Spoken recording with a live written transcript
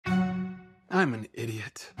I'm an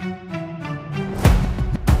idiot.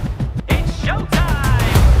 It's showtime!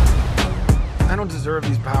 I don't deserve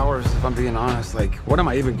these powers, if I'm being honest. Like, what am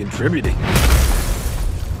I even contributing?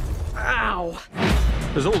 Ow!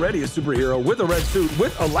 There's already a superhero with a red suit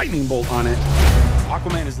with a lightning bolt on it.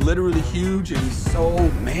 Aquaman is literally huge and he's so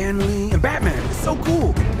manly. And Batman is so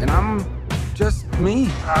cool. And I'm just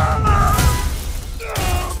me.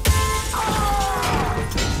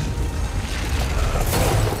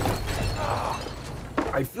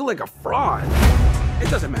 I feel like a fraud. It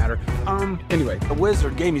doesn't matter. Anyway, the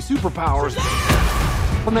wizard gave me superpowers.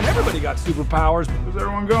 And then everybody got superpowers. Where's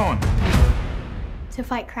everyone going? To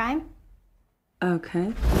fight crime?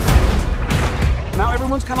 Okay. Now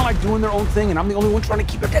everyone's kind of like doing their own thing, and I'm the only one trying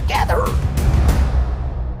to keep it together.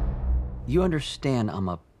 You understand I'm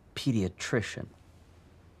a pediatrician,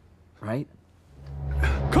 right?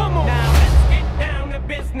 Come on! Now let's get down to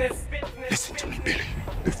business. Listen to me, Billy.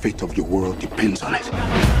 The fate of your world depends on it.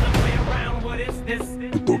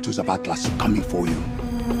 The daughters of Atlas are coming for you.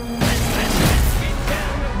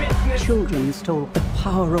 Children stole the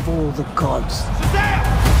power of all the gods.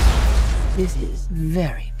 This is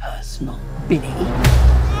very personal, Billy.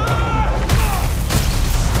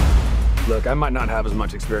 Look, I might not have as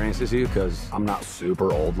much experience as you, because I'm not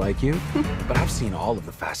super old like you. But I've seen all of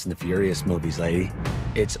the Fast and the Furious movies, lady.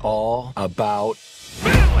 It's all about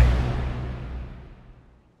family!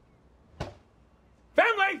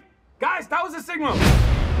 Family! Guys, that was a signal!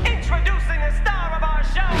 Introducing the star of our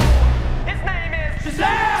show. His name is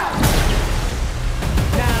Shazam!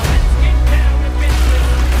 Now let's get down to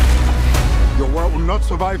business. Your world will not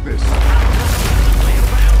survive this.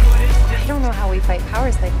 I don't know how we fight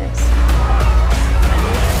powers like this.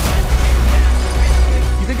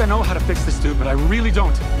 You think I know how to fix this, dude, but I really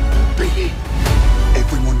don't. Billy,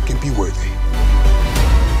 everyone can be worthy.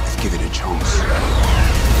 Let's give it a chance.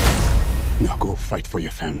 Now go fight for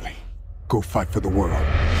your family. Go fight for the world.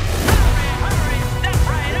 Hurry, step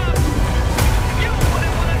right up. You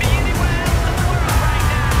wouldn't want to be anywhere else in the world right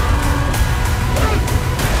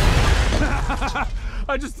now.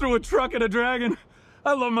 I just threw a truck at a dragon.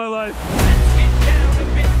 I love my life.